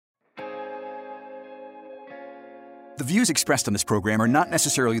The views expressed on this program are not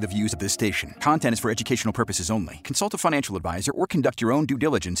necessarily the views of this station. Content is for educational purposes only. Consult a financial advisor or conduct your own due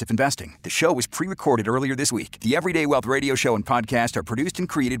diligence if investing. The show was pre-recorded earlier this week. The Everyday Wealth radio show and podcast are produced and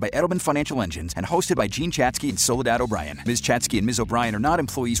created by Edelman Financial Engines and hosted by Gene Chatzky and Soledad O'Brien. Ms. Chatzky and Ms. O'Brien are not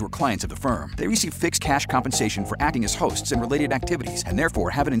employees or clients of the firm. They receive fixed cash compensation for acting as hosts and related activities, and therefore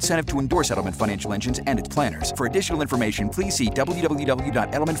have an incentive to endorse Edelman Financial Engines and its planners. For additional information, please see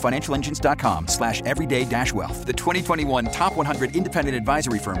www.edelmanfinancialengines.com/everyday-wealth. The 2021 Top 100 Independent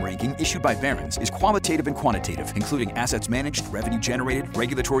Advisory Firm ranking issued by Barron's is qualitative and quantitative, including assets managed, revenue generated,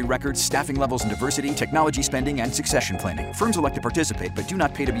 regulatory records, staffing levels and diversity, technology spending, and succession planning. Firms elect to participate but do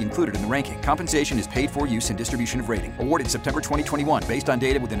not pay to be included in the ranking. Compensation is paid for use in distribution of rating. Awarded September 2021 based on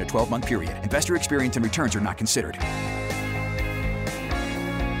data within a 12-month period. Investor experience and returns are not considered.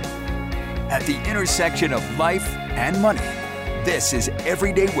 At the intersection of life and money, this is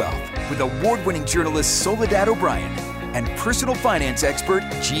Everyday Wealth with award-winning journalist Soledad O'Brien and personal finance expert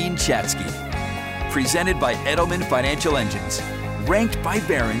Gene Chatzky. Presented by Edelman Financial Engines. Ranked by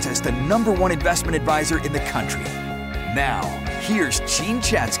Barron's as the #1 investment advisor in the country. Now, here's Gene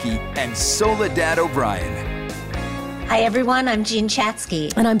Chatzky and Soledad O'Brien. Hi, everyone. I'm Gene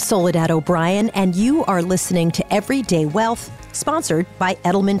Chatzky. And I'm Soledad O'Brien, and you are listening to Everyday Wealth, sponsored by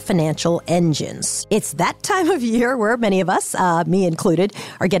Edelman Financial Engines. It's that time of year where many of us, me included,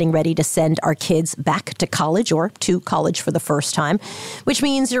 are getting ready to send our kids back to college or to college for the first time, which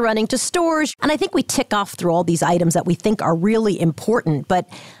means you're running to stores. And I think we tick off through all these items that we think are really important, but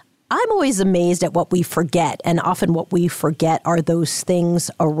I'm always amazed at what we forget, and often what we forget are those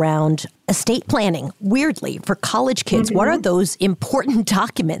things around estate planning. Weirdly, for college kids, what are those important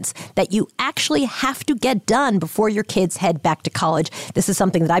documents that you actually have to get done before your kids head back to college? This is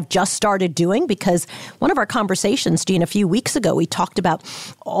something that I've just started doing because one of our conversations, Gene, a few weeks ago, we talked about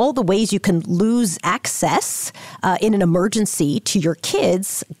all the ways you can lose access in an emergency to your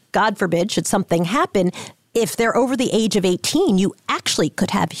kids. God forbid, should something happen. If they're over the age of 18, you actually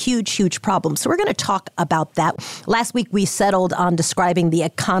could have huge, huge problems. So we're going to talk about that. Last week, we settled on describing the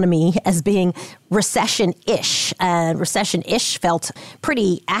economy as being recession-ish. And recession-ish felt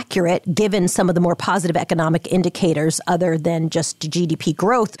pretty accurate given some of the more positive economic indicators other than just GDP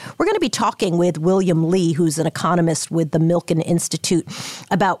growth. We're going to be talking with William Lee, who's an economist with the Milken Institute,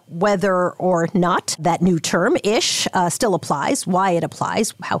 about whether or not that new term, ish, still applies, why it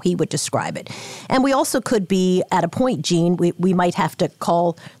applies, how he would describe it. And we also could be at a point, Gene, we might have to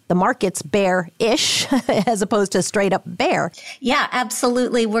call the markets bear-ish as opposed to straight up bear. Yeah,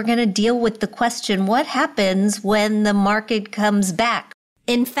 absolutely. We're going to deal with the question, what happens when the market comes back?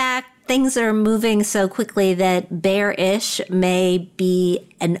 In fact, things are moving so quickly that bearish may be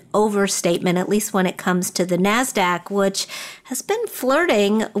an overstatement, at least when it comes to the NASDAQ, which has been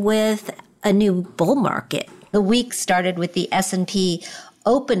flirting with a new bull market. The week started with the S&P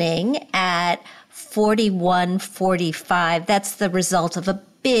opening at 41.45. That's the result of a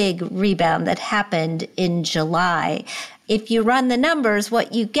big rebound that happened in July. If you run the numbers,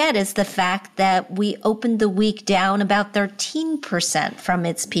 what you get is the fact that we opened the week down about 13% from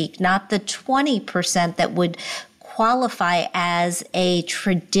its peak, not the 20% that would qualify as a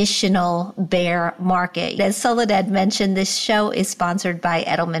traditional bear market. As Soledad mentioned, this show is sponsored by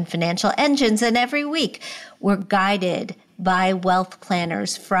Edelman Financial Engines, and every week we're guided by wealth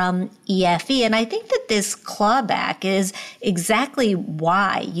planners from EFE. And I think that this clawback is exactly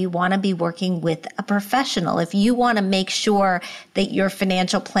why you want to be working with a professional. If you want to make sure that your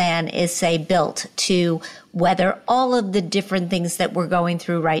financial plan is, say, built to weather all of the different things that we're going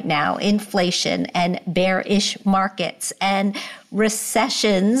through right now, inflation and bearish markets and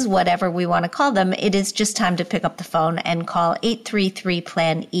recessions, whatever we want to call them, it is just time to pick up the phone and call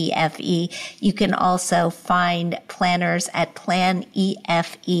 833-PLAN-EFE. You can also find planners at planefe.com.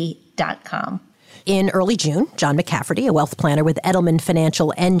 In early June, John McCafferty, a wealth planner with Edelman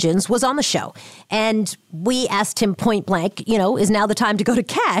Financial Engines, was on the show. And we asked him point blank, is now the time to go to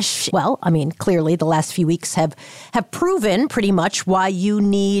cash? Well, clearly the last few weeks have proven pretty much why you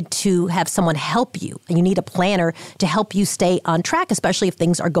need to have someone help you. And you need a planner to help you stay on track, especially if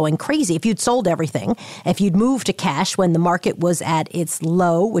things are going crazy. If you'd sold everything, if you'd moved to cash when the market was at its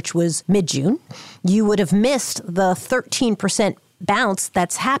low, which was mid-June, you would have missed the 13% bounce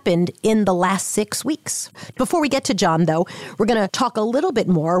that's happened in the last 6 weeks. Before we get to John, though, we're going to talk a little bit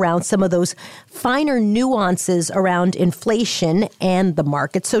more around some of those finer nuances around inflation and the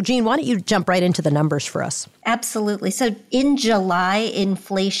market. So, Gene, why don't you jump right into the numbers for us? Absolutely. So in July,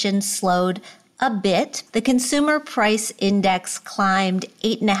 inflation slowed a bit. The consumer price index climbed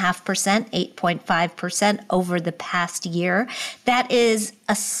 8.5%, 8.5% over the past year. That is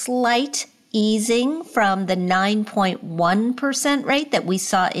a slight easing from the 9.1% rate that we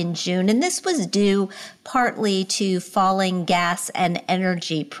saw in June. And this was due partly to falling gas and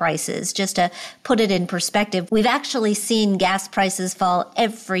energy prices. Just to put it in perspective, we've actually seen gas prices fall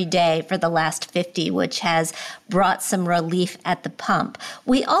every day for the last 50, which has brought some relief at the pump.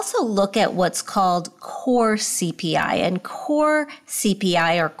 We also look at what's called core CPI, and core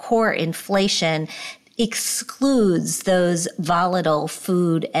CPI or core inflation excludes those volatile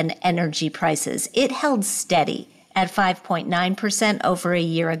food and energy prices. It held steady at 5.9% over a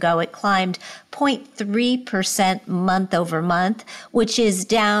year ago. It climbed 0.3% month over month, which is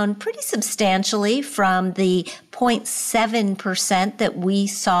down pretty substantially from the 0.7% that we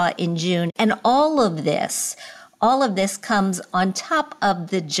saw in June. And all of this comes on top of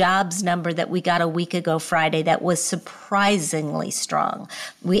the jobs number that we got a week ago Friday that was surprisingly strong.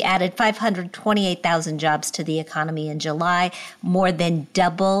 We added 528,000 jobs to the economy in July, more than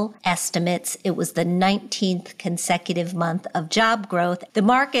double estimates. It was the 19th consecutive month of job growth. The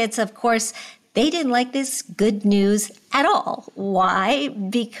markets, of course, they didn't like this good news at all. Why?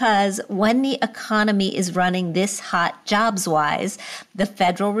 Because when the economy is running this hot jobs-wise, the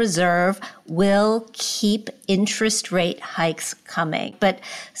Federal Reserve will keep interest rate hikes coming. But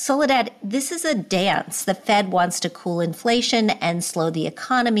Soledad, this is a dance. The Fed wants to cool inflation and slow the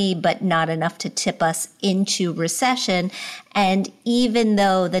economy, but not enough to tip us into recession. And even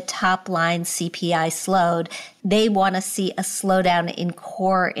though the top line CPI slowed, they want to see a slowdown in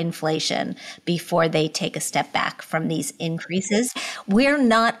core inflation before they take a step back from these increases. We're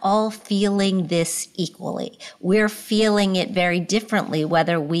not all feeling this equally. We're feeling it very differently,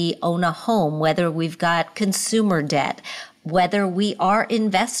 whether we own a home, whether we've got consumer debt, whether we are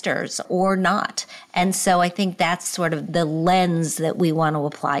investors or not. And so I think that's sort of the lens that we want to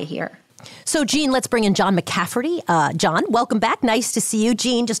apply here. So, Jean, let's bring in John McCafferty. John, welcome back. Nice to see you.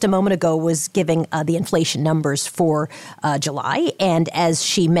 Jean, just a moment ago, was giving the inflation numbers for July. And as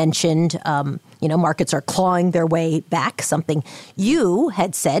she mentioned, markets are clawing their way back, something you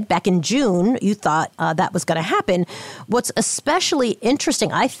had said back in June you thought that was going to happen. What's especially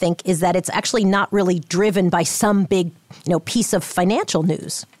interesting, I think, is that it's actually not really driven by some big, piece of financial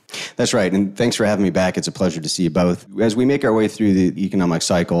news. That's right. And thanks for having me back. It's a pleasure to see you both. As we make our way through the economic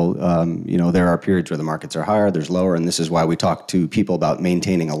cycle, there are periods where the markets are higher, there's lower, and this is why we talk to people about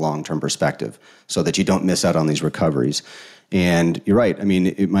maintaining a long-term perspective so that you don't miss out on these recoveries. And you're right. I mean,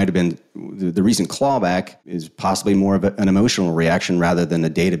 it might have been the recent clawback is possibly more of an emotional reaction rather than a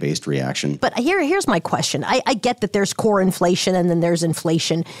data-based reaction. But here's my question. I get that there's core inflation and then there's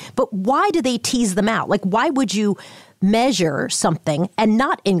inflation, but why do they tease them out? Like, why would you measure something and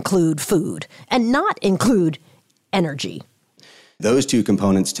not include food and not include energy? Those two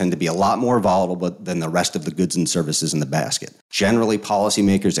components tend to be a lot more volatile than the rest of the goods and services in the basket. Generally,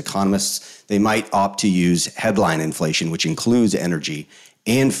 policymakers, economists, they might opt to use headline inflation, which includes energy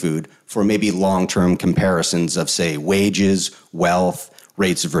and food, for maybe long-term comparisons of, say, wages, wealth,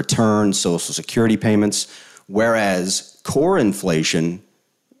 rates of return, Social Security payments, whereas core inflation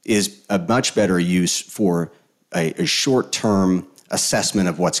is a much better use for a short-term assessment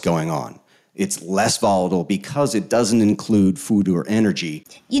of what's going on. It's less volatile because it doesn't include food or energy.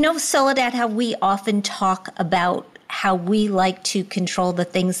 Soledad, how we often talk about how we like to control the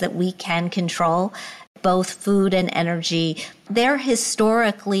things that we can control, both food and energy. They're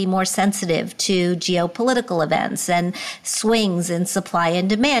historically more sensitive to geopolitical events and swings in supply and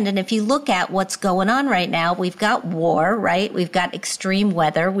demand. And if you look at what's going on right now, we've got war, right? We've got extreme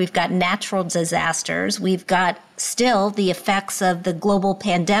weather. We've got natural disasters. We've got still the effects of the global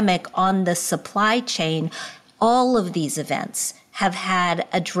pandemic on the supply chain. All of these events have had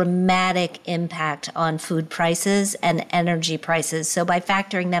a dramatic impact on food prices and energy prices. So by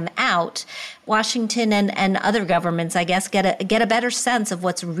factoring them out, Washington and other governments, I guess, get a better sense of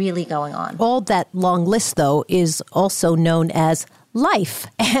what's really going on. All that long list, though, is also known as life.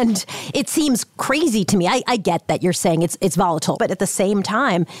 And it seems crazy to me. I get that you're saying it's volatile, but at the same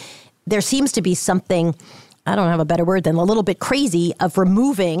time, there seems to be something, I don't have a better word than a little bit crazy, of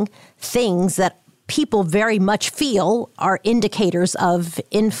removing things that people very much feel are indicators of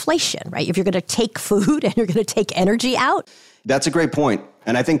inflation, right? If you're going to take food and you're going to take energy out. That's a great point.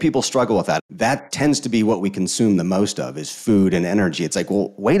 And I think people struggle with that. That tends to be what we consume the most of is food and energy. It's like,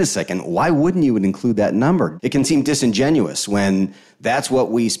 well, wait a second. Why wouldn't you include that number? It can seem disingenuous when that's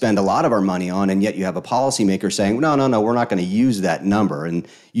what we spend a lot of our money on. And yet you have a policymaker saying, no, we're not going to use that number. And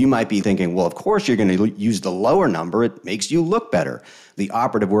you might be thinking, well, of course you're going to use the lower number. It makes you look better. The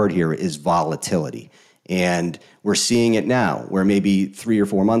operative word here is volatility. And we're seeing it now where maybe 3 or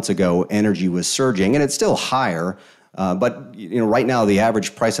 4 months ago, energy was surging and it's still higher, But right now, the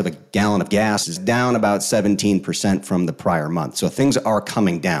average price of a gallon of gas is down about 17% from the prior month. So things are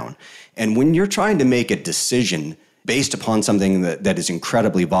coming down. And when you're trying to make a decision based upon something that is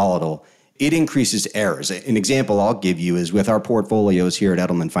incredibly volatile, it increases errors. An example I'll give you is with our portfolios here at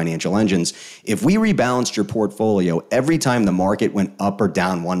Edelman Financial Engines. If we rebalanced your portfolio every time the market went up or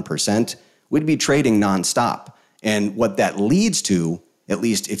down 1%, we'd be trading nonstop. And what that leads to, at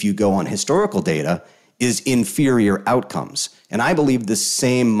least if you go on historical data, is inferior outcomes. And I believe the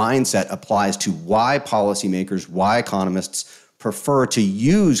same mindset applies to why policymakers, why economists prefer to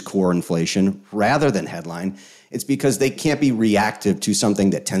use core inflation rather than headline. It's because they can't be reactive to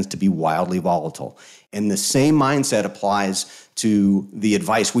something that tends to be wildly volatile. And the same mindset applies to the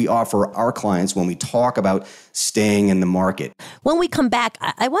advice we offer our clients when we talk about staying in the market. When we come back,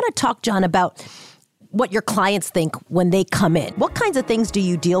 I want to talk, John, about what your clients think when they come in. What kinds of things do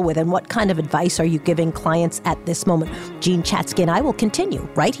you deal with, and what kind of advice are you giving clients at this moment? Jean Chatzky and I will continue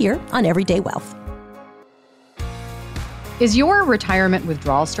right here on Everyday Wealth. Is your retirement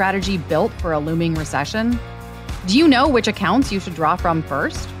withdrawal strategy built for a looming recession? Do you know which accounts you should draw from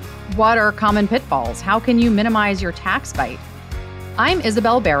first? What are common pitfalls? How can you minimize your tax bite? I'm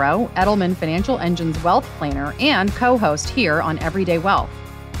Isabel Barrow, Edelman Financial Engine's wealth planner and co-host here on Everyday Wealth.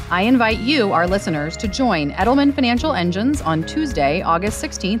 I invite you, our listeners, to join Edelman Financial Engines on Tuesday, August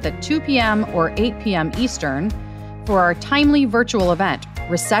 16th at 2 p.m. or 8 p.m. Eastern for our timely virtual event,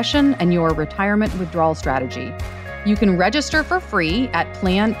 Recession and Your Retirement Withdrawal Strategy. You can register for free at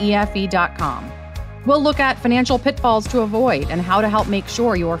planefe.com. We'll look at financial pitfalls to avoid and how to help make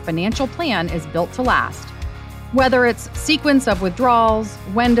sure your financial plan is built to last. Whether it's sequence of withdrawals,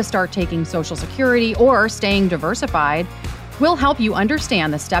 when to start taking Social Security, or staying diversified, we'll help you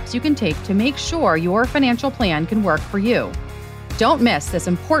understand the steps you can take to make sure your financial plan can work for you. Don't miss this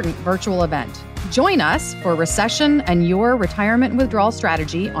important virtual event. Join us for Recession and Your Retirement Withdrawal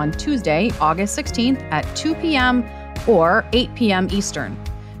Strategy on Tuesday, August 16th at 2 p.m. or 8 p.m. Eastern.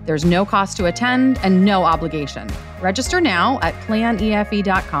 There's no cost to attend and no obligation. Register now at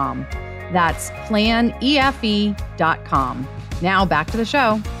planefe.com. That's planefe.com. Now back to the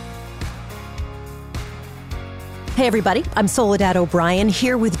show. Hey everybody, I'm Soledad O'Brien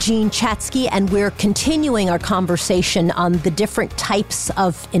here with Jean Chatzky, and we're continuing our conversation on the different types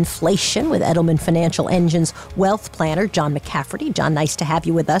of inflation with Edelman Financial Engine's wealth planner, John McCafferty. John, nice to have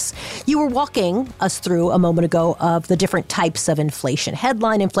you with us. You were walking us through a moment ago of the different types of inflation,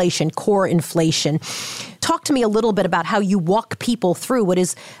 headline inflation, core inflation. Talk to me a little bit about how you walk people through what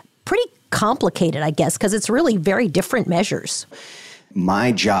is pretty complicated, I guess, because it's really very different measures.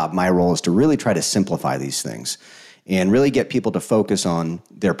 My job, my role is to really try to simplify these things and really get people to focus on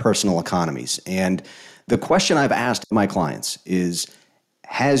their personal economies. And the question I've asked my clients is,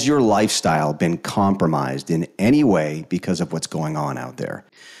 has your lifestyle been compromised in any way because of what's going on out there?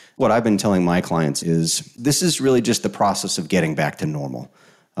 What I've been telling my clients is, this is really just the process of getting back to normal.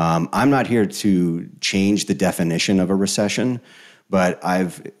 I'm not here to change the definition of a recession, but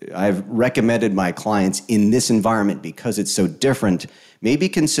I've recommended my clients in this environment, because it's so different, maybe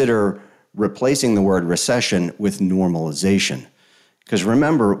consider replacing the word recession with normalization. Because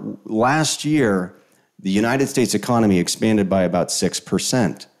remember, last year, the United States economy expanded by about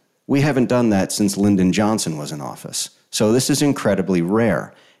 6%. We haven't done that since Lyndon Johnson was in office. So this is incredibly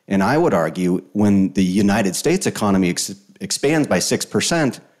rare. And I would argue when the United States economy expands by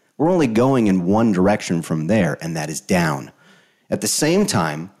 6%, we're only going in one direction from there, and that is down. At the same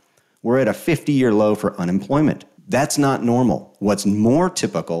time, we're at a 50-year low for unemployment. That's not normal. What's more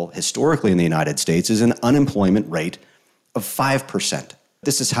typical historically in the United States is an unemployment rate of 5%.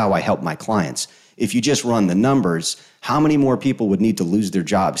 This is how I help my clients. If you just run the numbers, how many more people would need to lose their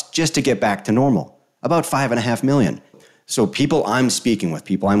jobs just to get back to normal? About 5.5 million. So people I'm speaking with,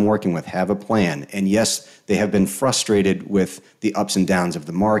 people I'm working with have a plan. And yes, they have been frustrated with the ups and downs of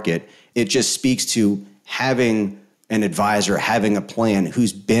the market. It just speaks to having an advisor, having a plan,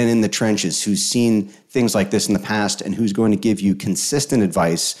 who's been in the trenches, who's seen things like this in the past, and who's going to give you consistent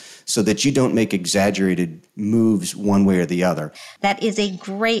advice so that you don't make exaggerated moves one way or the other. That is a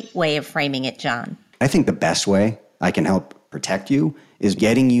great way of framing it, John. I think the best way I can help protect you is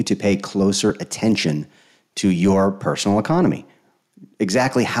getting you to pay closer attention to your personal economy.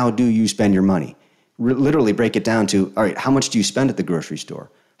 Exactly how do you spend your money? Literally break it down to, all right, how much do you spend at the grocery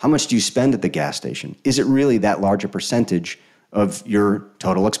store? How much do you spend at the gas station? Is it really that large a percentage of your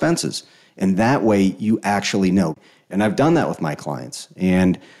total expenses? And that way you actually know. And I've done that with my clients.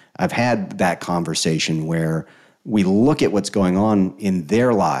 And I've had that conversation where we look at what's going on in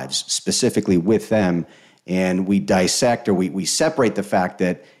their lives, specifically with them, and we dissect, or we separate the fact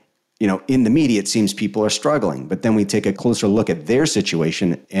that in the media, it seems people are struggling. But then we take a closer look at their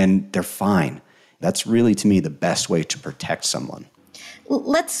situation and they're fine. That's really, to me, the best way to protect someone.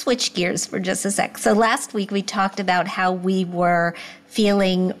 Let's switch gears for just a sec. So last week we talked about how we were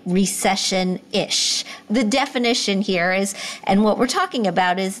feeling recession-ish. The definition here is, and what we're talking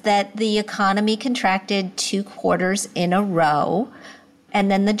about is that the economy contracted 2 quarters in a row.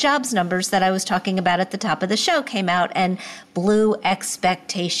 And then the jobs numbers that I was talking about at the top of the show came out and blew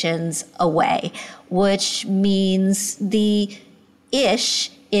expectations away, which means the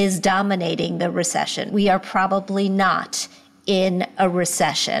ish is dominating the recession. We are probably not in a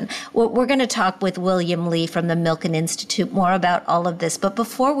recession. We're going to talk with William Lee from the Milken Institute more about all of this. But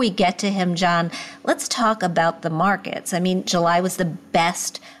before we get to him, John, let's talk about the markets. I mean, July was the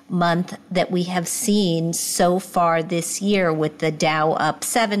best month that we have seen so far this year, with the Dow up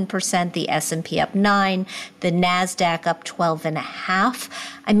 7%, the S&P up 9%, the NASDAQ up 12.5%.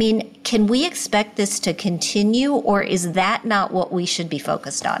 I mean, can we expect this to continue, or is that not what we should be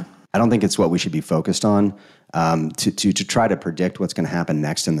focused on? I don't think it's what we should be focused on. To try to predict what's going to happen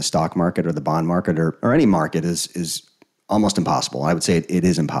next in the stock market or the bond market or any market is almost impossible. I would say it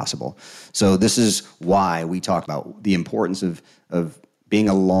is impossible. So this is why we talk about the importance of being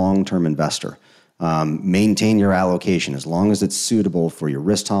a long-term investor. Maintain your allocation as long as it's suitable for your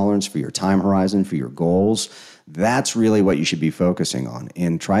risk tolerance, for your time horizon, for your goals. That's really what you should be focusing on,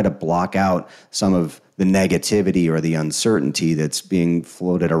 and try to block out some of the negativity or the uncertainty that's being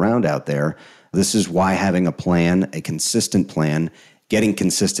floated around out there. This is why having a plan, a consistent plan, getting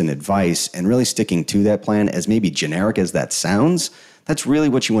consistent advice, and really sticking to that plan, as maybe generic as that sounds, that's really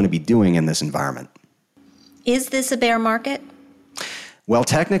what you want to be doing in this environment. Is this a bear market? Well,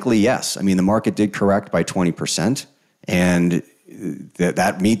 technically, yes. I mean, the market did correct by 20%, and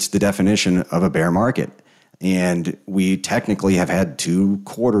that meets the definition of a bear market. And we technically have had 2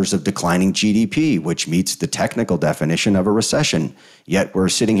 quarters of declining GDP, which meets the technical definition of a recession. Yet we're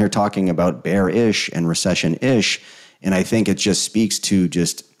sitting here talking about bearish and recession-ish. And I think it just speaks to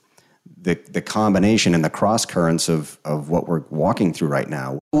just the combination and the cross currents of what we're walking through right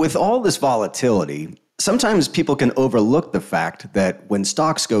now. With all this volatility, sometimes people can overlook the fact that when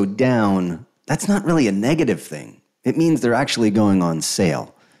stocks go down, that's not really a negative thing. It means they're actually going on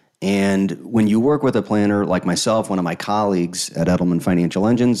sale. And when you work with a planner like myself, one of my colleagues at Edelman Financial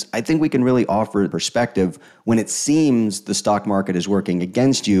Engines, I think we can really offer perspective when it seems the stock market is working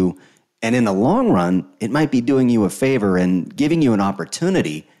against you. And in the long run, it might be doing you a favor and giving you an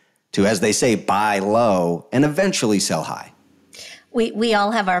opportunity to, as they say, buy low and eventually sell high. We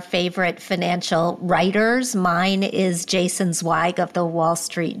all have our favorite financial writers. Mine is Jason Zweig of the Wall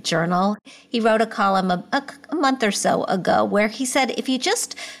Street Journal. He wrote a column a month or so ago where he said if you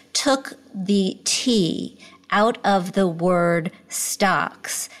just took the T out of the word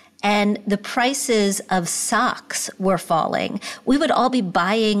stocks and the prices of socks were falling, we would all be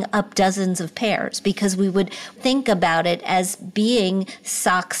buying up dozens of pairs because we would think about it as being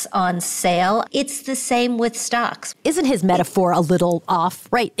socks on sale. It's the same with stocks. Isn't his metaphor a little off,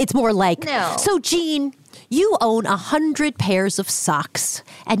 right? It's more like, no. So Gene, you own 100 pairs of socks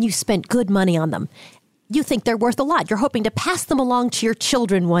and you spent good money on them. You think they're worth a lot. You're hoping to pass them along to your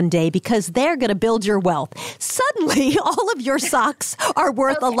children one day because they're going to build your wealth. Suddenly, all of your socks are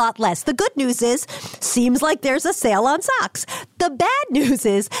worth a lot less. The good news is, seems like there's a sale on socks. The bad news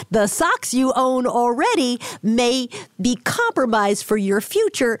is, the socks you own already may be compromised for your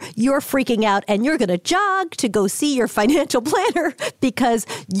future. You're freaking out and you're going to jog to go see your financial planner because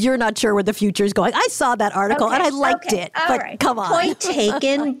you're not sure where the future is going. I saw that article and I liked it. All but right. Come on. Point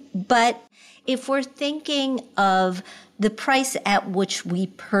taken, but if we're thinking of the price at which we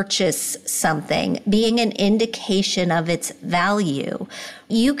purchase something being an indication of its value,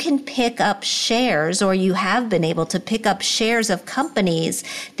 you can pick up shares, or you have been able to pick up shares of companies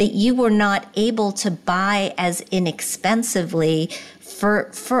that you were not able to buy as inexpensively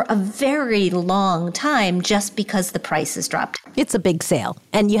for a very long time just because the price has dropped. It's a big sale,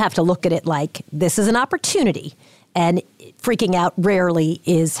 and you have to look at it like this is an opportunity. And freaking out rarely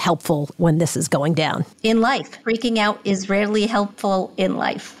is helpful when this is going down. In life, freaking out is rarely helpful in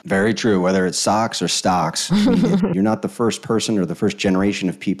life. Very true. Whether it's socks or stocks, you're not the first person or the first generation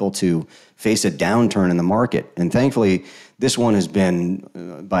of people to face a downturn in the market. And thankfully, this one has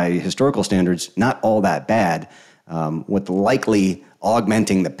been, by historical standards, not all that bad. What likely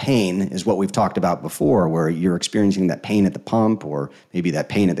augmenting the pain is what we've talked about before, where you're experiencing that pain at the pump or maybe that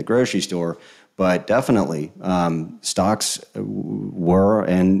pain at the grocery store. But definitely, stocks were,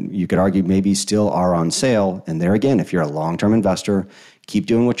 and you could argue maybe still are on sale. And there again, if you're a long-term investor, keep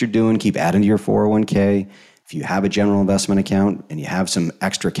doing what you're doing, keep adding to your 401k. If you have a general investment account and you have some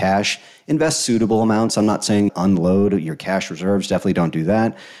extra cash, invest suitable amounts. I'm not saying unload your cash reserves. Definitely don't do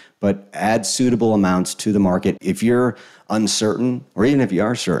that. But add suitable amounts to the market. If you're uncertain, or even if you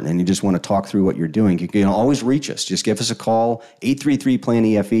are certain and you just want to talk through what you're doing, you can always reach us. Just give us a call,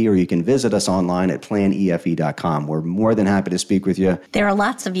 833-PLAN-EFE, or you can visit us online at planefe.com. We're more than happy to speak with you. There are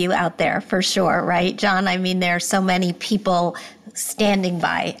lots of you out there for sure, right, John? I mean, there are so many people standing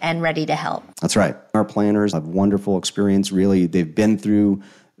by and ready to help. That's right. Our planners have wonderful experience. Really, they've been through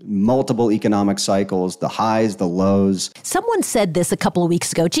multiple economic cycles, the highs, the lows. Someone said this a couple of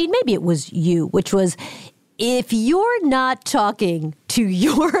weeks ago, Gene, maybe it was you, which was, if you're not talking to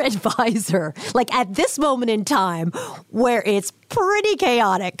your advisor, like at this moment in time where it's pretty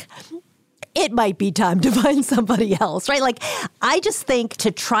chaotic, it might be time to find somebody else, right? Like, I just think to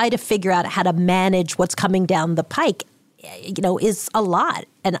try to figure out how to manage what's coming down the pike, is a lot.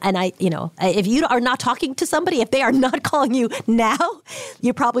 And I, if you are not talking to somebody, if they are not calling you now,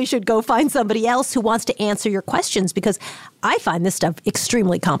 you probably should go find somebody else who wants to answer your questions, because I find this stuff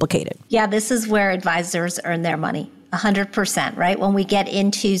extremely complicated. Yeah, this is where advisors earn their money. 100%, right? When we get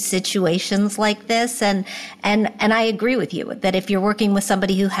into situations like this, and I agree with you that if you're working with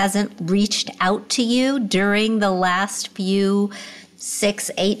somebody who hasn't reached out to you during the last few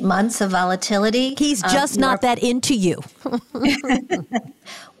 6-8 months of volatility. He's just not that into you.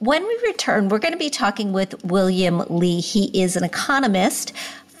 When we return, we're going to be talking with William Lee. He is an economist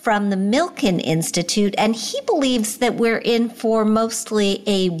from the Milken Institute, and he believes that we're in for mostly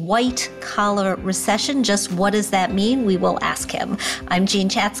a white-collar recession. Just what does that mean? We will ask him. I'm Jean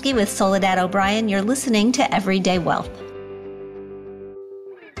Chatzky with Soledad O'Brien. You're listening to Everyday Wealth.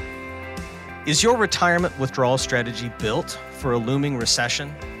 Is your retirement withdrawal strategy built for a looming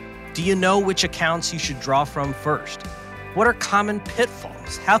recession? Do you know which accounts you should draw from first? What are common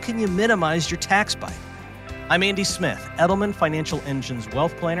pitfalls? How can you minimize your tax bite? I'm Andy Smith, Edelman Financial Engine's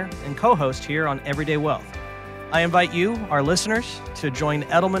wealth planner and co-host here on Everyday Wealth. I invite you, our listeners, to join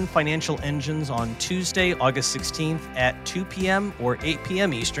Edelman Financial Engines on Tuesday, August 16th at 2 p.m. or 8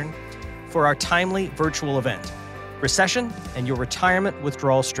 p.m. Eastern for our timely virtual event, Recession and Your Retirement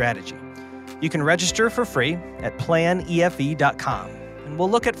Withdrawal Strategy. You can register for free at planefe.com, and we'll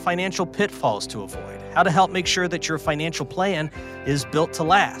look at financial pitfalls to avoid, how to help make sure that your financial plan is built to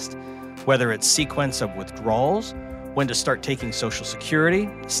last, whether it's sequence of withdrawals, when to start taking Social Security,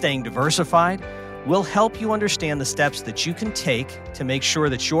 staying diversified. We'll help you understand the steps that you can take to make sure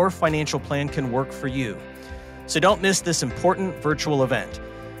that your financial plan can work for you. So don't miss this important virtual event.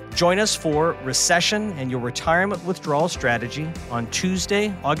 Join us for Recession and Your Retirement Withdrawal Strategy on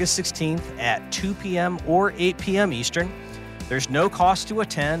Tuesday, August 16th at 2 p.m. or 8 p.m. Eastern. There's no cost to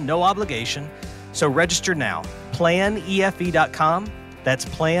attend, no obligation, so register now. planefe.com. That's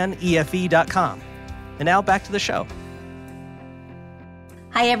planefe.com. And now back to the show.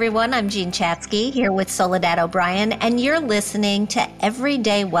 Hi, everyone. I'm Jean Chatzky here with Soledad O'Brien, and you're listening to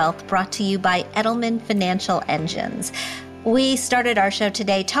Everyday Wealth, brought to you by Edelman Financial Engines. We started our show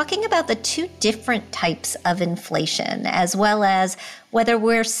today talking about the two different types of inflation, as well as whether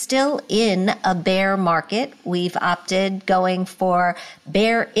we're still in a bear market. We've opted going for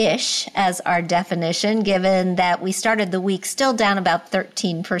bearish as our definition, given that we started the week still down about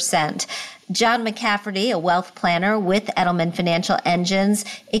 13%. John McCafferty, a wealth planner with Edelman Financial Engines,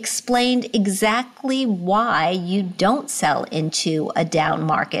 explained exactly why you don't sell into a down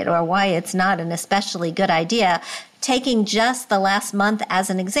market, or why it's not an especially good idea. Taking just the last month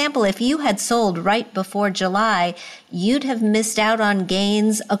as an example, if you had sold right before July, you'd have missed out on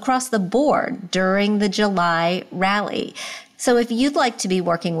gains across the board during the July rally. So if you'd like to be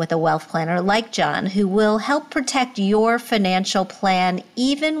working with a wealth planner like John, who will help protect your financial plan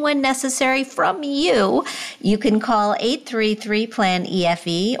even when necessary from you, you can call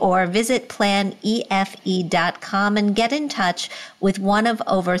 833-PLAN-EFE or visit planefe.com and get in touch with one of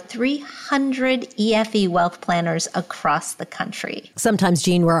over 300 EFE wealth planners across the country. Sometimes,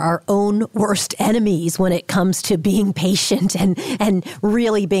 Jean, we're our own worst enemies when it comes to being patient and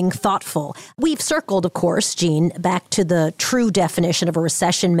really being thoughtful. We've circled, of course, Jean, back to the true definition of a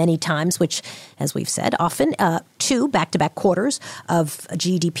recession many times, which, as we've said, often two back-to-back quarters of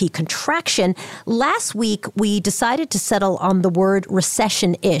GDP contraction. Last week, we decided to settle on the word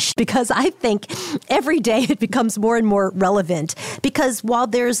recession-ish because I think every day it becomes more and more relevant, because while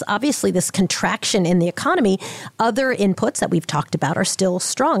there's obviously this contraction in the economy, other inputs that we've talked about are still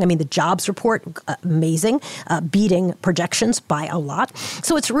strong. I mean, the jobs report, amazing, beating projections by a lot.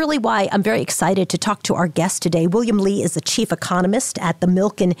 So it's really why I'm very excited to talk to our guest today. William Lee is the chief economist at the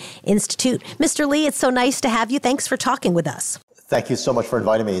Milken Institute. Mr. Lee, it's so nice to have you. Thanks for talking with us. Thank you so much for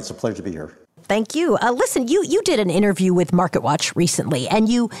inviting me. It's a pleasure to be here. Thank you. Listen, you did an interview with MarketWatch recently, and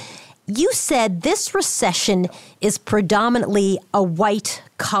you said this recession is predominantly a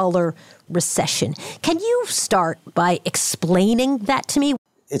white-collar recession. Can you start by explaining that to me?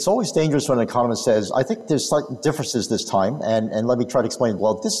 It's always dangerous when an economist says, I think there's slight differences this time, and let me try to explain.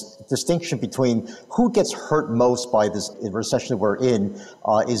 Well, this distinction between who gets hurt most by this recession we're in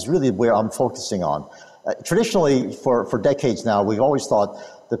is really where I'm focusing on. Traditionally, for decades now, we've always thought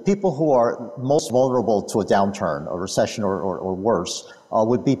the people who are most vulnerable to a downturn, a recession or worse,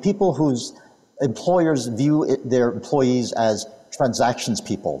 would be people whose employers view their employees as transactions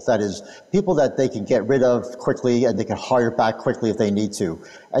people. That is, people that they can get rid of quickly and they can hire back quickly if they need to.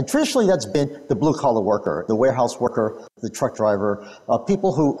 And traditionally, that's been the blue-collar worker, the warehouse worker, the truck driver,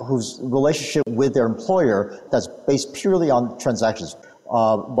 people whose relationship with their employer that's based purely on transactions.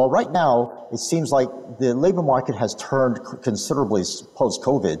 Well, right now, it seems like the labor market has turned considerably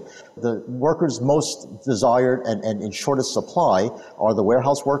post-COVID. The workers most desired and in shortest supply are the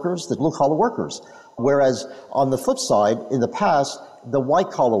warehouse workers, the blue-collar workers. Whereas on the flip side, in the past, the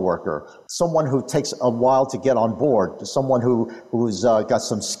white-collar worker, someone who takes a while to get on board, someone who's got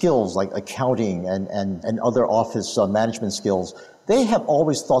some skills like accounting and other office management skills, they have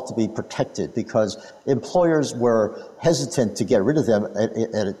always thought to be protected because employers were hesitant to get rid of them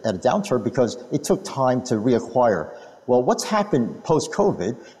at a downturn because it took time to reacquire. Well, what's happened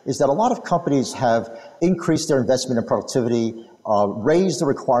post-COVID is that a lot of companies have increased their investment in productivity, raised the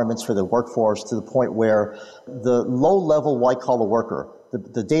requirements for the workforce to the point where the low-level white-collar worker,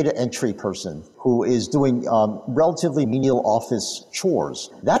 the data entry person who is doing relatively menial office chores,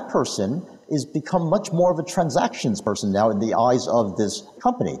 that person is become much more of a transactions person now in the eyes of this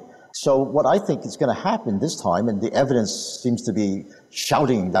company. So what I think is going to happen this time, and the evidence seems to be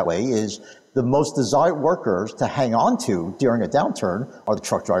shouting that way, is the most desired workers to hang on to during a downturn are the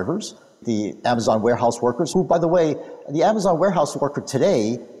truck drivers, the Amazon warehouse workers, who, by the way, the Amazon warehouse worker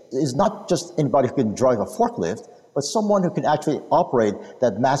today is not just anybody who can drive a forklift, but someone who can actually operate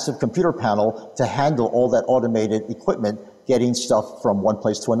that massive computer panel to handle all that automated equipment getting stuff from one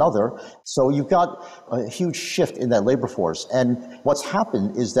place to another. So you've got a huge shift in that labor force. And what's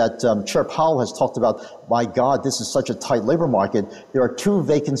happened is that Chair Powell has talked about, my God, this is such a tight labor market. There are 2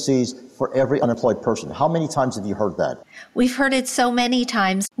 vacancies for every unemployed person. How many times have you heard that? We've heard it so many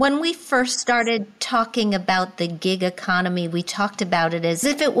times. When we first started talking about the gig economy, we talked about it as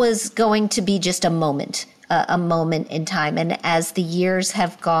if it was going to be just a moment in time. And as the years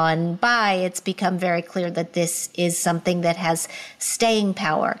have gone by, it's become very clear that this is something that has staying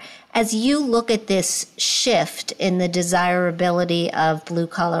power. As you look at this shift in the desirability of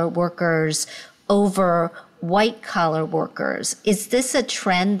blue-collar workers over white-collar workers, is this a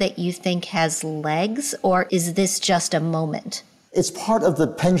trend that you think has legs, or is this just a moment? It's part of the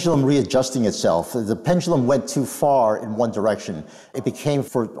pendulum readjusting itself. The pendulum went too far in one direction. It became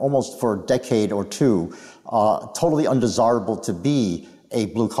almost for a decade or two totally undesirable to be a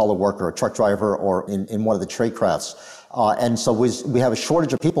blue-collar worker, a truck driver, or in one of the trade crafts. And so we have a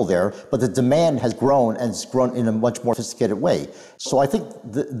shortage of people there, but the demand has grown, and it's grown in a much more sophisticated way. So I think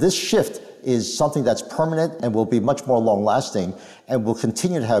this shift is something that's permanent and will be much more long-lasting and will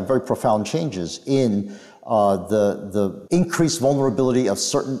continue to have very profound changes in the increased vulnerability of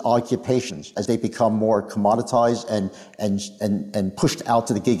certain occupations as they become more commoditized and pushed out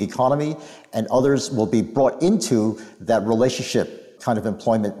to the gig economy, and others will be brought into that relationship kind of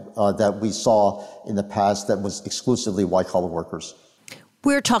employment that we saw in the past that was exclusively white-collar workers.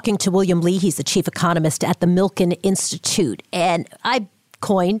 We're talking to William Lee. He's the chief economist at the Milken Institute. And I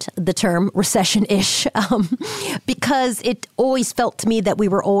coined the term recession-ish because it always felt to me that we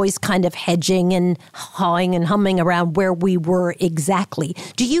were always kind of hedging and hawing and humming around where we were exactly.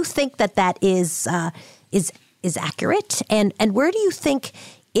 Do you think that is accurate? And where do you think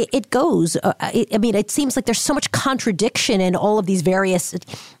it goes? It seems like there's so much contradiction in all of these various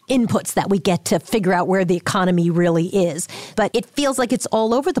inputs that we get to figure out where the economy really is. But it feels like it's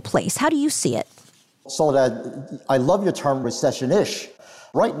all over the place. How do you see it? Soledad, I love your term recession-ish.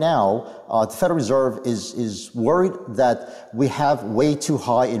 Right now, the Federal Reserve is worried that we have way too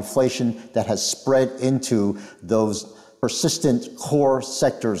high inflation that has spread into those persistent core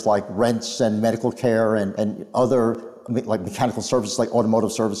sectors like rents and medical care and other like mechanical services, like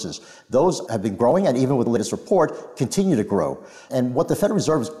automotive services. Those have been growing, and even with the latest report, continue to grow. And what the Federal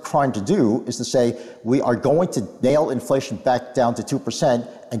Reserve is trying to do is to say, we are going to nail inflation back down to 2%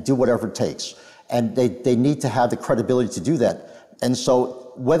 and do whatever it takes. And they need to have the credibility to do that. And so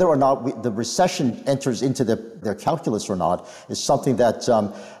whether or not the recession enters into their calculus or not is something that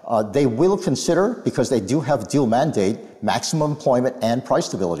they will consider, because they do have a dual mandate, maximum employment and price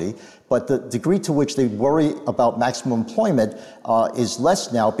stability. But the degree to which they worry about maximum employment is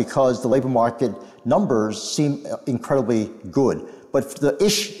less now, because the labor market numbers seem incredibly good. But the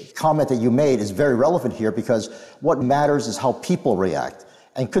ish comment that you made is very relevant here, because what matters is how people react.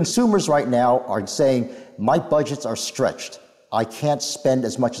 And consumers right now are saying, my budgets are stretched. I can't spend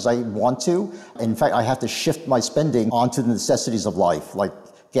as much as I want to. In fact, I have to shift my spending onto the necessities of life, like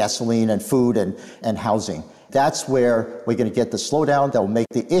gasoline and food and housing. That's where we're going to get the slowdown that will make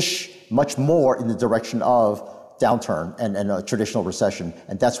the ish much more in the direction of downturn and a traditional recession.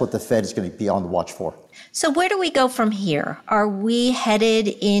 And that's what the Fed is going to be on the watch for. So where do we go from here? Are we headed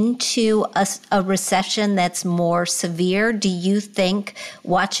into a recession that's more severe? Do you think,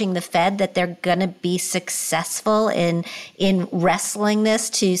 watching the Fed, that they're going to be successful in wrestling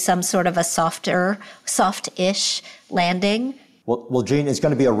this to some sort of a soft-ish landing? Well, Jean, it's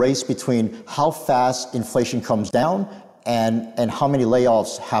going to be a race between how fast inflation comes down and how many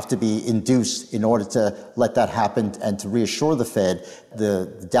layoffs have to be induced in order to let that happen, and to reassure the Fed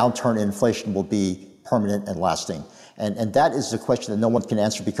the downturn in inflation will be permanent and lasting. And that is a question that no one can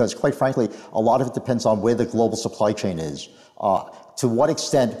answer, because, quite frankly, a lot of it depends on where the global supply chain is. To what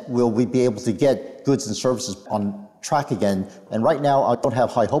extent will we be able to get goods and services on track again? And right now, I don't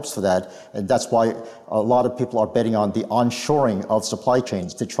have high hopes for that. And that's why a lot of people are betting on the onshoring of supply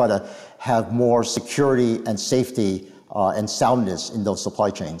chains to try to have more security and safety and soundness in those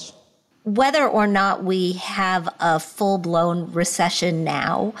supply chains. Whether or not we have a full-blown recession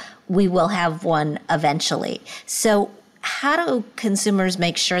now, we will have one eventually. So how do consumers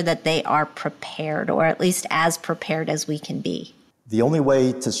make sure that they are prepared, or at least as prepared as we can be? The only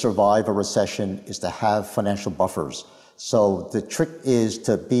way to survive a recession is to have financial buffers. So the trick is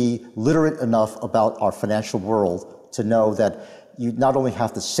to be literate enough about our financial world to know that you not only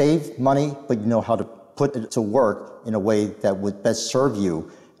have to save money, but you know how to put it to work in a way that would best serve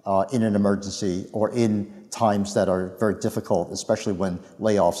you in an emergency or in times that are very difficult, especially when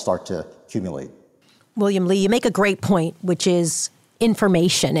layoffs start to accumulate. William Lee, you make a great point, which is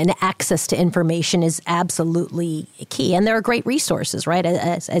information, and access to information is absolutely key. And there are great resources, right?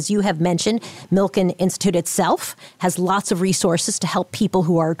 As you have mentioned, Milken Institute itself has lots of resources to help people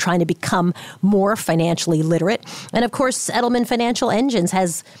who are trying to become more financially literate. And of course, Edelman Financial Engines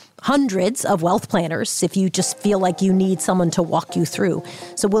has hundreds of wealth planners if you just feel like you need someone to walk you through.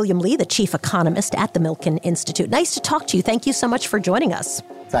 So William Lee, the chief economist at the Milken Institute, nice to talk to you. Thank you so much for joining us.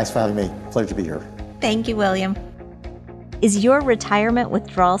 Thanks for having me. Pleasure to be here. Thank you, William. Is your retirement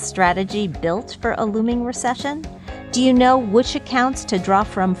withdrawal strategy built for a looming recession? Do you know which accounts to draw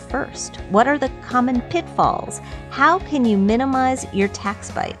from first? What are the common pitfalls? How can you minimize your tax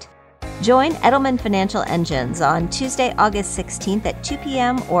bite? Join Edelman Financial Engines on Tuesday, August 16th at 2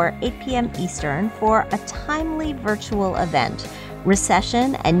 p.m. or 8 p.m. Eastern for a timely virtual event,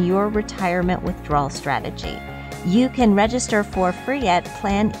 Recession and Your Retirement Withdrawal Strategy. You can register for free at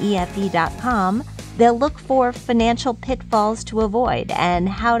planefe.com. They'll look for financial pitfalls to avoid and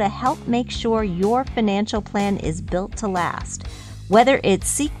how to help make sure your financial plan is built to last. Whether it's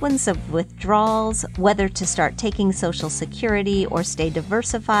sequence of withdrawals, whether to start taking Social Security or stay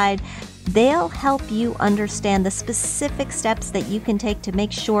diversified, they'll help you understand the specific steps that you can take to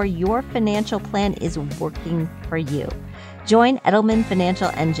make sure your financial plan is working for you. Join Edelman Financial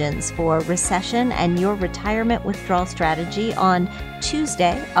Engines for Recession and Your Retirement Withdrawal Strategy on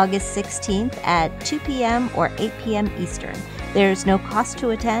Tuesday, August 16th at 2 p.m. or 8 p.m. Eastern. There's no cost to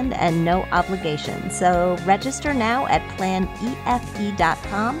attend and no obligation, so register now at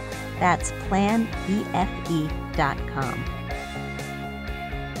planefe.com. That's planefe.com.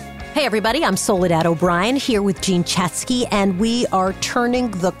 Hey everybody, I'm Soledad O'Brien here with Jean Chatzky, and we are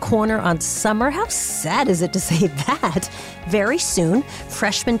turning the corner on summer. How sad is it to say that? Very soon,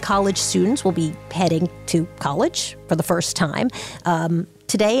 freshman college students will be heading to college for the first time.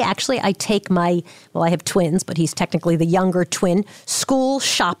 Today, actually, I take I have twins, but he's technically the younger twin, school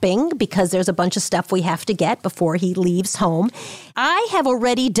shopping because there's a bunch of stuff we have to get before he leaves home. I have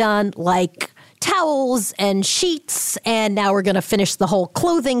already done towels and sheets, and now we're going to finish the whole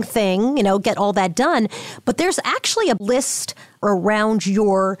clothing thing, get all that done. But there's actually a list around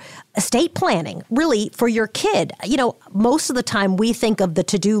your estate planning, really, for your kid. You know, most of the time we think of the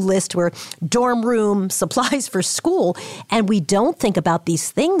to-do list where dorm room, supplies for school, and we don't think about these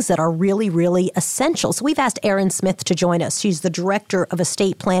things that are really, really essential. So we've asked Erin Smith to join us. She's the Director of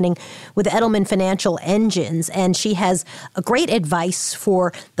Estate Planning with Edelman Financial Engines, and she has a great advice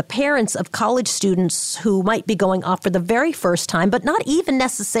for the parents of college students who might be going off for the very first time, but not even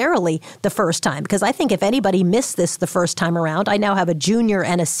necessarily the first time, because I think if anybody missed this the first time around, I now have a junior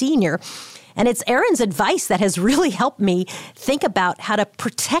and a senior. And it's Erin's advice that has really helped me think about how to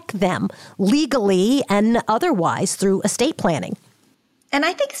protect them legally and otherwise through estate planning. And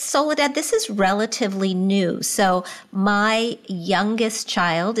I think, Soledad, this is relatively new. So my youngest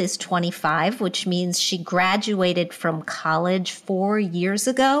child is 25, which means she graduated from college 4 years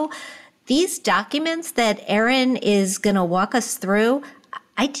ago. These documents that Erin is going to walk us through,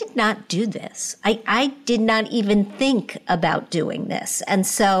 I did not do this. I did not even think about doing this. And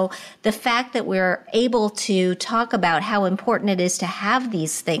so the fact that we're able to talk about how important it is to have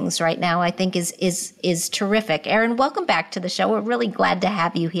these things right now, I think is terrific. Erin, welcome back to the show. We're really glad to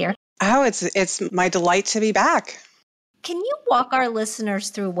have you here. Oh, it's my delight to be back. Can you walk our listeners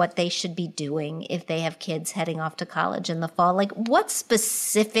through what they should be doing if they have kids heading off to college in the fall? Like, what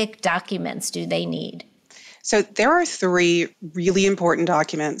specific documents do they need? So there are 3 really important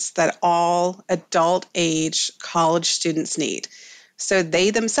documents that all adult age college students need. So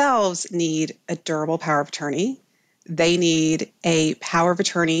they themselves need a durable power of attorney. They need a power of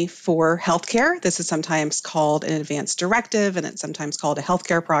attorney for healthcare. This is sometimes called an advance directive, and it's sometimes called a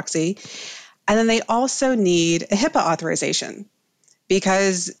healthcare proxy. And then they also need a HIPAA authorization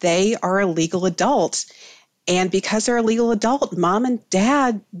because they are a legal adult. And because they're a legal adult, mom and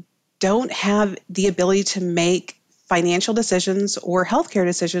dad don't have the ability to make financial decisions or healthcare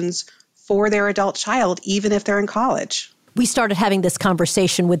decisions for their adult child, even if they're in college. We started having this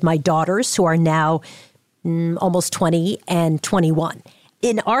conversation with my daughters, who are now almost 20 and 21.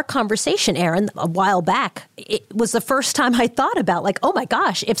 In our conversation, Erin, a while back, it was the first time I thought about, like, oh my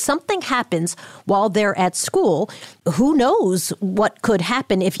gosh, if something happens while they're at school, who knows what could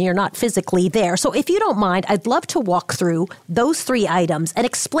happen if you're not physically there. So if you don't mind, I'd love to walk through those 3 items and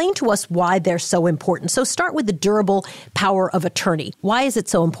explain to us why they're so important. So start with the durable power of attorney. Why is it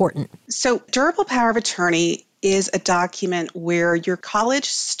so important? So durable power of attorney is a document where your college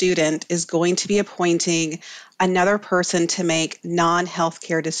student is going to be appointing another person to make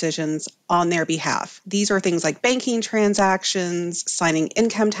non-healthcare decisions on their behalf. These are things like banking transactions, signing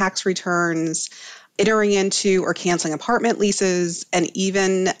income tax returns, entering into or canceling apartment leases, and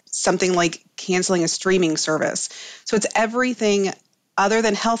even something like canceling a streaming service. So it's everything other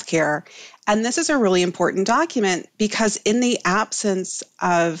than healthcare. And this is a really important document because in the absence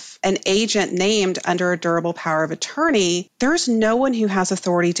of an agent named under a durable power of attorney, there's no one who has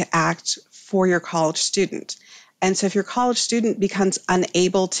authority to act for your college student. And so if your college student becomes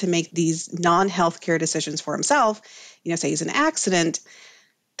unable to make these non-healthcare decisions for himself, say he's in an accident,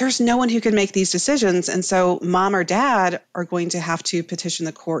 there's no one who can make these decisions. And so mom or dad are going to have to petition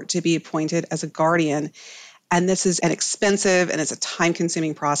the court to be appointed as a guardian. And this is an expensive and it's a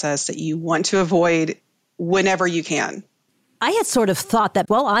time-consuming process that you want to avoid whenever you can. I had sort of thought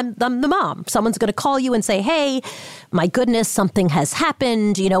that, well, I'm the mom. Someone's going to call you and say, hey, my goodness, something has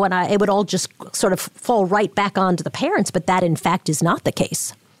happened, and it would all just sort of fall right back onto the parents. But that, in fact, is not the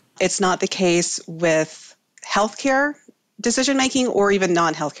case. It's not the case with healthcare decision-making or even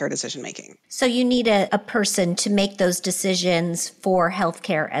non-healthcare decision-making. So you need a person to make those decisions for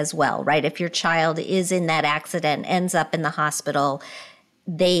healthcare as well, right? If your child is in that accident, ends up in the hospital,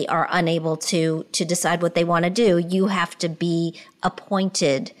 they are unable to decide what they want to do. You have to be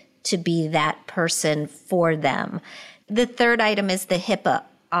appointed to be that person for them. The third item is the HIPAA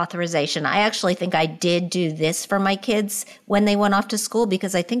authorization. I actually think I did do this for my kids when they went off to school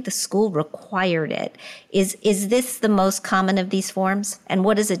because I think the school required it. Is this the most common of these forms? And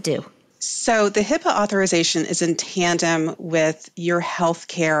what does it do? So the HIPAA authorization is in tandem with your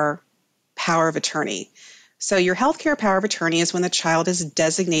healthcare power of attorney. So your healthcare power of attorney is when the child is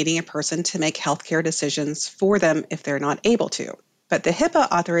designating a person to make healthcare decisions for them if they're not able to. But the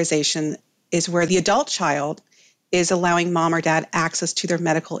HIPAA authorization is where the adult child is allowing mom or dad access to their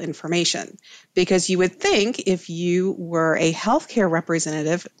medical information. Because you would think if you were a healthcare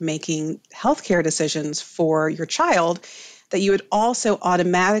representative making healthcare decisions for your child, that you would also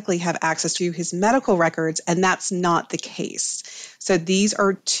automatically have access to his medical records, and that's not the case. So these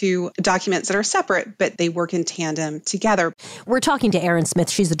are two documents that are separate, but they work in tandem together. We're talking to Erin Smith.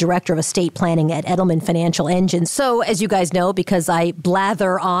 She's the Director of Estate Planning at Edelman Financial Engines. So as you guys know, because I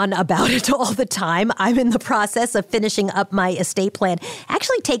blather on about it all the time, I'm in the process of finishing up my estate plan.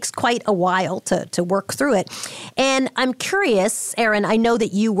 Actually takes quite a while to work through it. And I'm curious, Erin, I know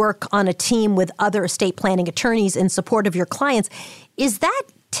that you work on a team with other estate planning attorneys in support of your clients. Is that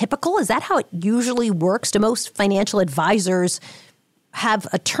typical? Is that how it usually works? Do most financial advisors have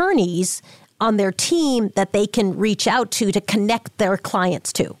attorneys on their team that they can reach out to connect their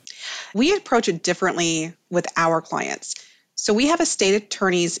clients to? We approach it differently with our clients. So we have estate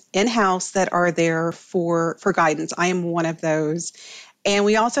attorneys in-house that are there for guidance. I am one of those. And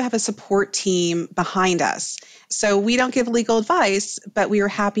we also have a support team behind us. So we don't give legal advice, but we are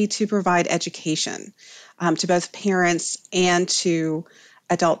happy to provide education to both parents and to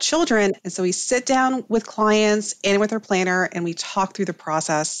adult children. And so we sit down with clients and with our planner and we talk through the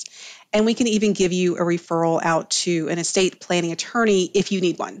process. And we can even give you a referral out to an estate planning attorney if you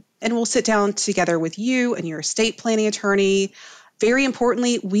need one. And we'll sit down together with you and your estate planning attorney. Very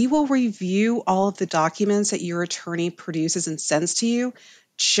importantly, we will review all of the documents that your attorney produces and sends to you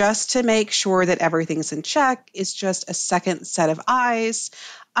just to make sure that everything's in check. It's just a second set of eyes.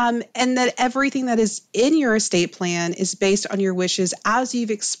 And that everything that is in your estate plan is based on your wishes as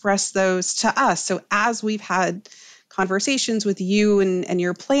you've expressed those to us. So as we've had conversations with you and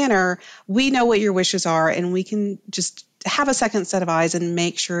your planner, we know what your wishes are, and we can just have a second set of eyes and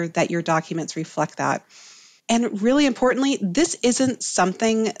make sure that your documents reflect that. And really importantly, this isn't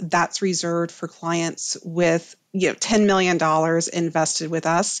something that's reserved for clients with $10 million invested with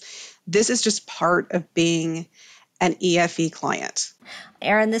us. This is just part of being an EFE client.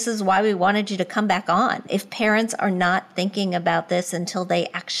 Erin, this is why we wanted you to come back on. If parents are not thinking about this until they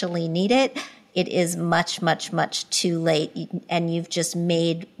actually need it, it is much, much, much too late. And you've just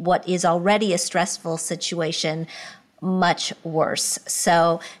made what is already a stressful situation much worse.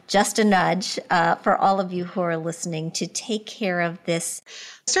 So just a nudge for all of you who are listening to take care of this.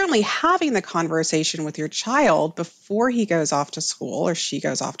 Certainly having the conversation with your child before he goes off to school or she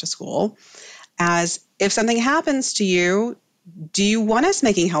goes off to school, as if something happens to you, do you want us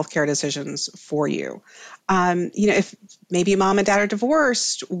making healthcare decisions for you? If maybe mom and dad are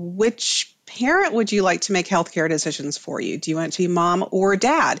divorced, which parent would you like to make healthcare decisions for you? Do you want it to be mom or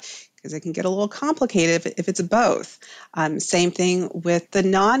dad? Because it can get a little complicated if it's both. Same thing with the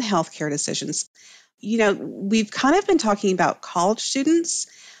non-healthcare decisions. We've kind of been talking about college students,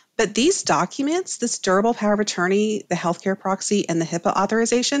 but these documents, this durable power of attorney, the healthcare proxy, and the HIPAA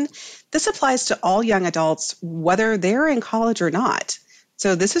authorization, this applies to all young adults, whether they're in college or not.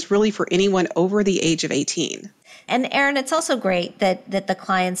 So this is really for anyone over the age of 18. And Erin, it's also great that the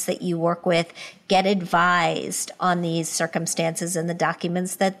clients that you work with get advised on these circumstances and the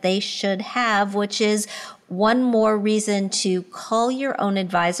documents that they should have, which is one more reason to call your own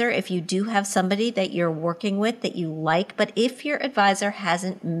advisor if you do have somebody that you're working with that you like. But if your advisor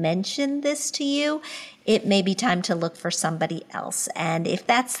hasn't mentioned this to you, it may be time to look for somebody else. And if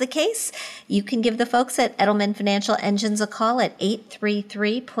that's the case, you can give the folks at Edelman Financial Engines a call at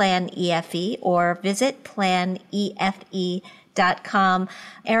 833-PLAN-EFE or visit planefe.com.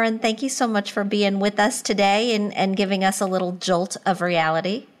 Erin, thank you so much for being with us today and giving us a little jolt of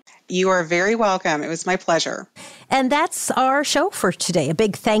reality. You are very welcome. It was my pleasure. And that's our show for today. A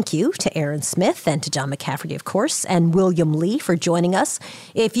big thank you to Erin Smith and to John McCafferty, of course, and William Lee for joining us.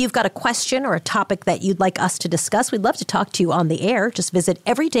 If you've got a question or a topic that you'd like us to discuss, we'd love to talk to you on the air. Just visit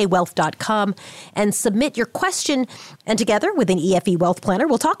everydaywealth.com and submit your question. And together with an EFE Wealth Planner,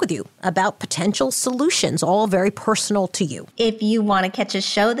 we'll talk with you about potential solutions, all very personal to you. If you want to catch a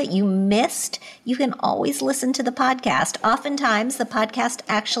show that you missed, you can always listen to the podcast. Oftentimes, the podcast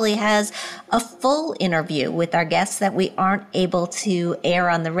actually has a full interview with our guests that we aren't able to air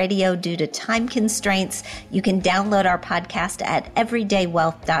on the radio due to time constraints. You can download our podcast at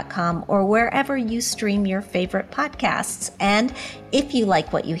everydaywealth.com or wherever you stream your favorite podcasts. And if you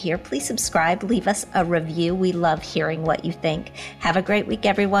like what you hear, please subscribe, leave us a review. We love hearing what you think. Have a great week,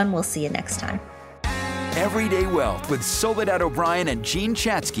 everyone. We'll see you next time. Everyday Wealth with Soledad O'Brien and Jean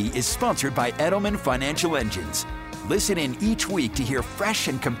Chatzky is sponsored by Edelman Financial Engines. Listen in each week to hear fresh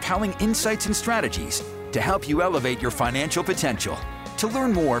and compelling insights and strategies to help you elevate your financial potential. To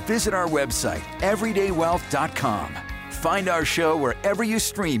learn more, visit our website, everydaywealth.com. Find our show wherever you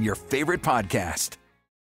stream your favorite podcast.